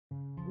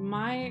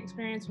My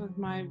experience with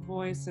my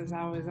voice is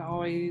I was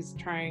always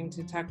trying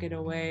to tuck it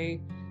away,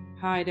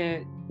 hide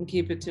it, and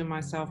keep it to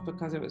myself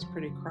because it was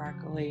pretty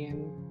crackly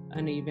and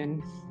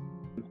uneven.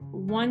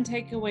 One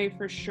takeaway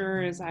for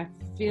sure is I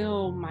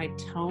feel my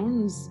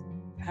tones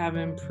have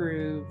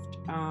improved.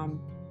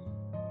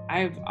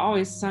 I've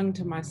always sung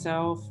to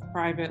myself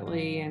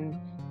privately, and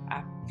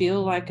I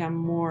feel like I'm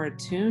more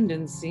attuned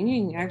and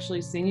singing,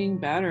 actually singing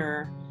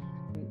better.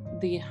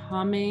 The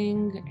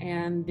humming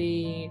and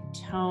the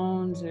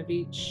tones of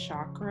each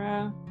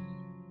chakra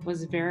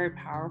was very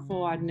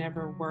powerful. I'd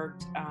never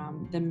worked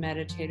the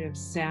meditative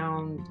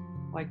sound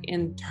like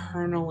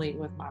internally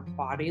with my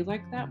body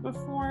like that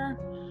before.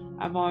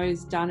 I've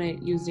always done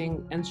it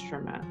using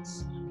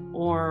instruments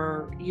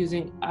or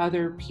using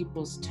other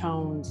people's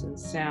tones and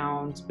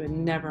sounds, but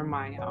never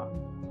my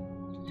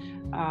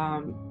own.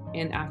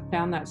 And I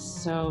found that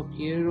so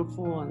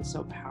beautiful and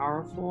so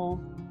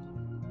powerful.